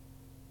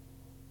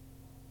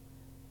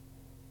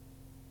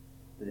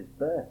 There is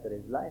birth, there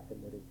is life,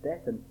 and there is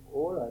death, and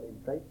all are in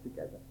place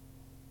together.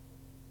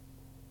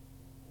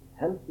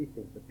 Healthy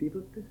things for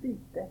people to see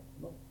death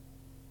more.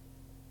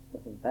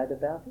 Nothing bad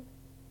about it,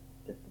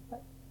 just a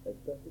fact. There's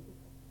birth is a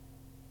fact.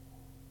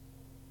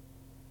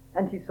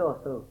 And he saw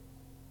so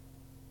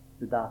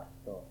Siddhartha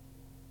saw.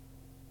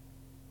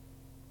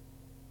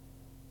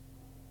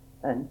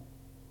 And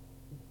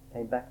he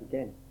came back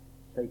again,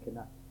 shaken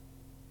up,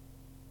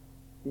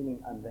 feeling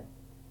unrested,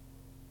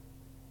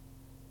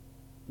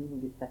 feeling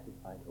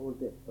dissatisfied. All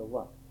this for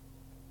what?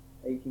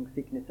 Aging,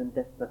 sickness and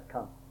death must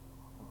come.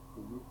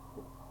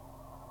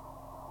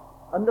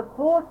 On the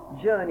fourth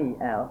journey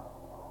out,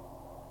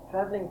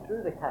 travelling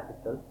through the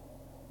capital,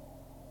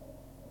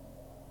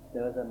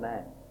 there was a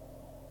man,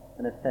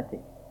 an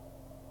ascetic,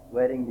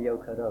 wearing the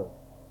ochre robe.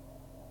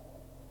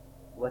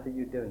 What are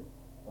you doing?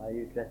 Why are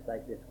you dressed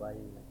like this? Why are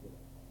you like this?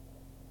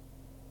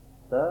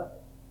 Sir,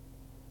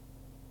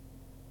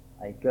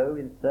 I go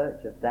in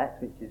search of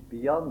that which is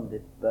beyond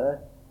this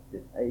birth,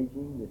 this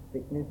aging, this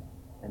sickness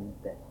and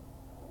death.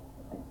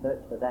 I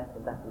search for that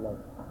and that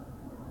alone.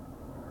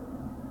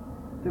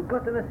 So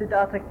Gautama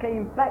Siddhartha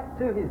came back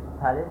to his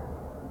palace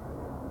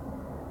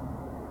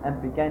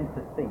and began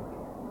to think.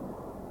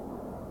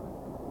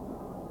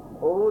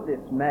 All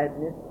this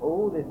madness,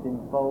 all this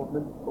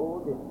involvement, all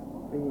this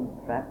being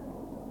trapped,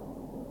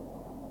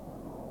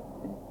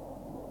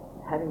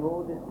 having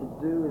all this to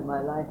do with my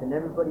life and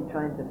everybody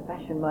trying to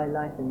fashion my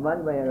life in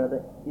one way or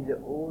other, is it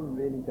all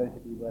really going to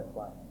be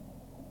worthwhile?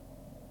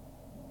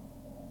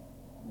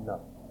 No.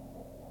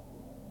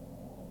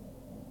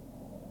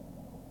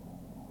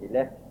 He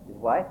left his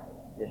wife,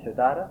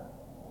 Yashodhara,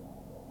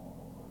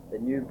 the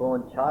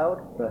newborn child,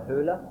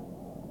 Rahula,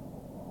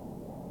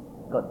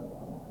 got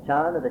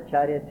Chana, the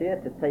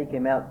charioteer, to take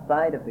him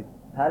outside of the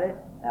palace,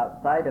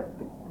 outside of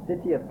the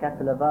city of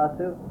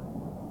Kapilavastu.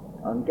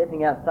 On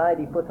getting outside,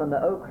 he put on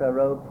the ochre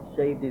robe,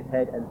 shaved his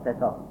head and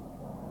set off.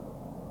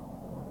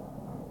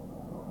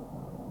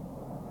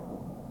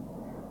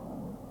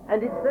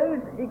 And it's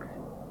those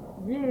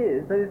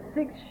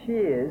 6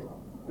 years,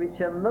 which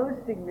are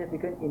most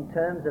significant in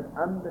terms of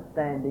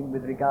understanding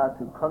with regard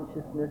to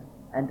consciousness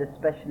and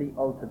especially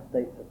altered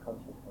states of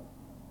consciousness.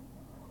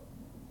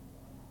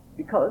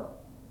 Because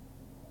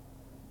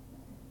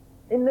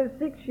in those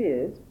 6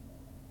 years,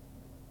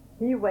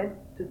 he went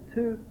to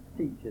 2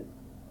 teachers.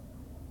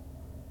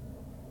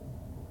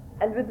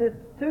 And with the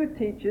 2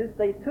 teachers,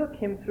 they took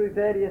him through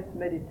various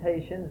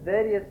meditations,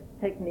 various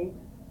techniques,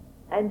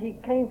 and he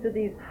came to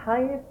these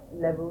highest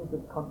levels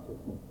of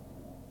consciousness.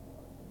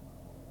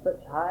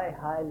 Such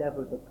high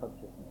levels of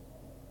consciousness.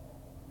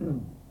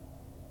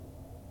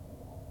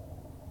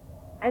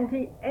 And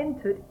he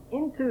entered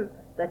into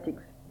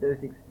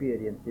those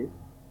experiences,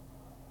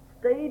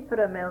 stayed for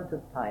an amount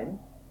of time,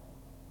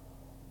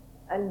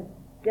 and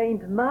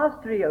gained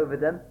mastery over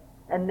them,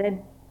 and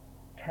then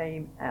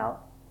came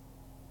out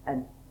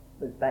and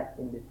was back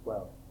in this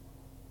world.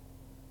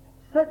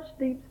 Such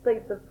deep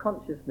states of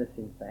consciousness,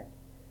 in fact,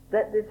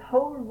 that this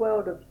whole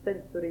world of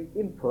sensory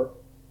input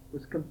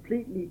was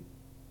completely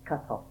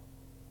cut off.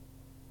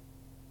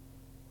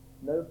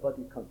 No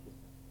body consciousness.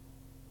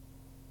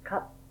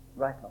 Cut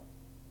right off.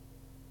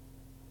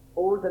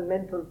 All the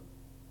mental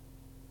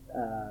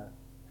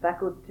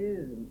faculties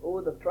and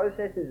all the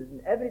processes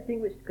and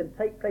everything which can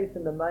take place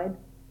in the mind,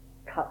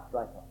 cut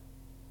right off.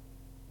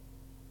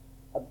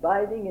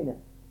 Abiding in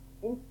an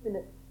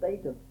infinite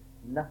state of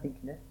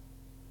nothingness,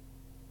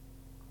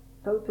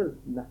 total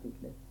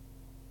nothingness.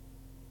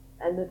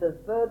 and at a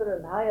further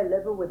and higher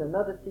level with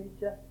another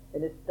teacher,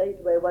 in a state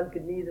where one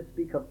could neither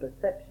speak of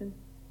perception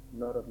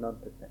nor of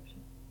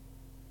non-perception.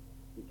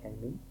 He came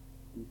in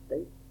these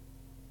states,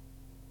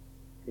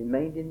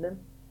 remained in them,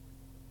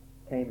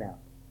 came out.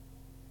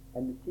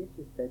 And the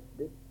teacher said,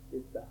 this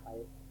is the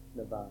highest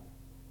nirvana.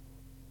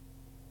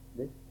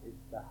 This is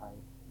the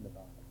highest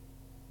nirvana.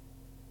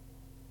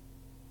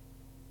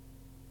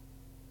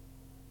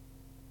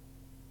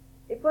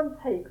 If one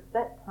takes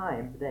that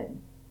time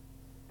then,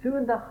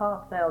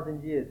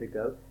 2,500 years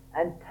ago,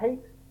 and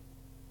takes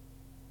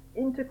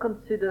into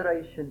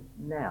consideration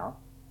now,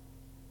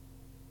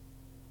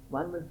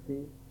 one will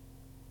see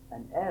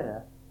an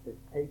error has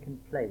taken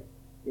place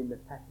in the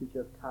passage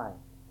of time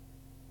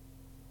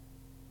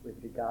with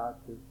regard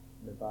to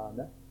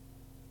nirvana,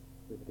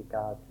 with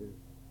regard to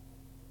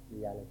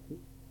reality,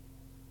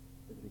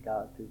 with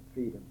regard to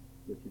freedom,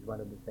 which is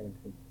one and the same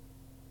thing.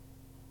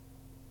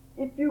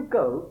 If you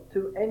go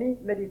to any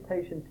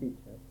meditation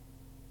teacher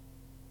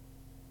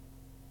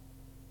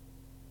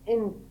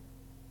in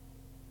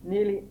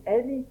nearly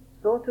any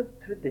sort of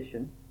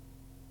tradition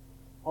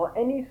or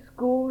any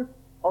school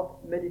of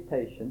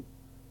meditation,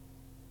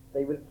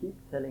 they will keep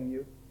telling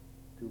you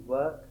to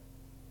work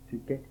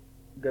to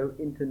go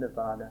into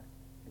nirvana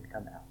and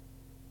come out.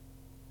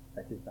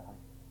 That is the highest.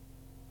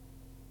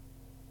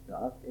 You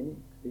ask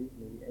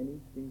nearly any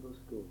single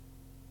school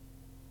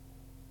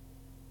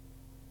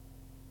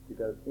to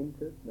go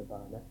into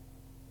nirvana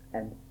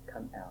and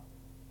come out.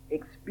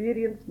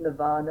 Experience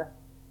nirvana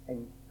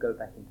and go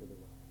back into the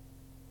world.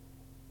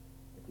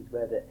 It is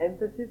where the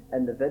emphasis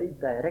and the very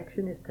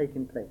direction is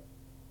taking place.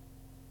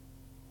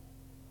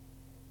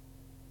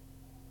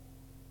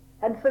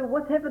 And so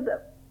whatever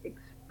the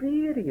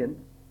experience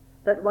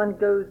that one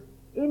goes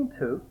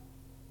into,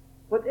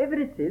 whatever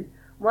it is,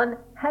 one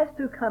has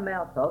to come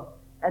out of,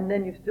 and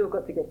then you've still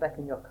got to get back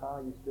in your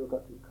car, you've still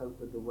got to cope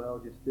with the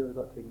world, you've still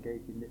got to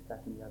engage in this,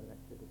 that and the other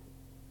activity.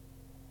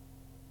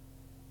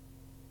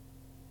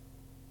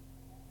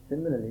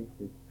 Similarly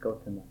with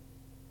Gautama,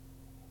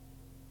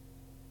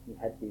 he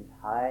had these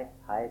high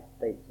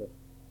states of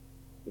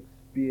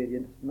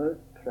experience, most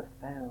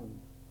profound,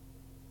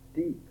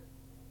 deep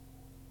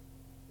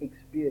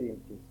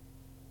experiences.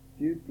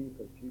 Few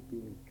people, few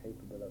beings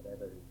capable of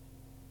ever reaching.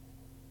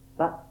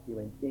 But he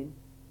went in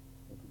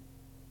and he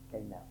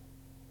came out.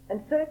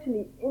 And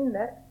certainly in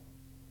that,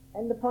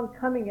 and upon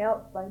coming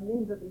out by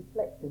means of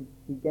reflection,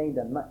 he gained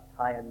a much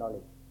higher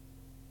knowledge,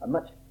 a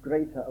much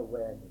greater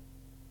awareness,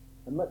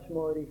 a much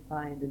more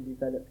refined and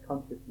developed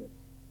consciousness.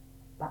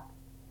 But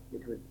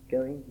it was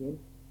going in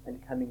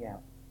and coming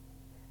out.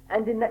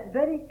 And in that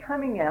very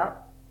coming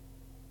out,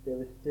 there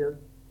was still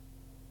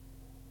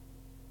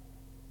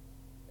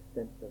a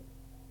sense of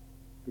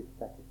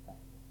dissatisfaction.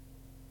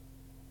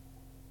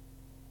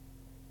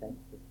 Sense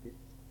of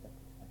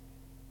dissatisfaction.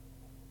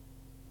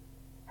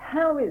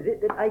 How is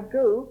it that I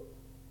go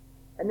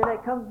and then I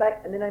come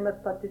back and then I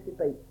must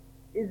participate?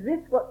 Is this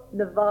what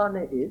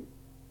nirvana is?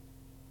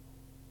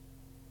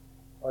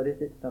 Or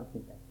is it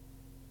something else?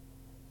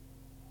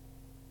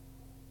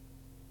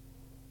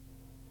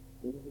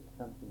 Is it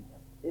something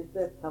else? Is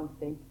there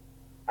something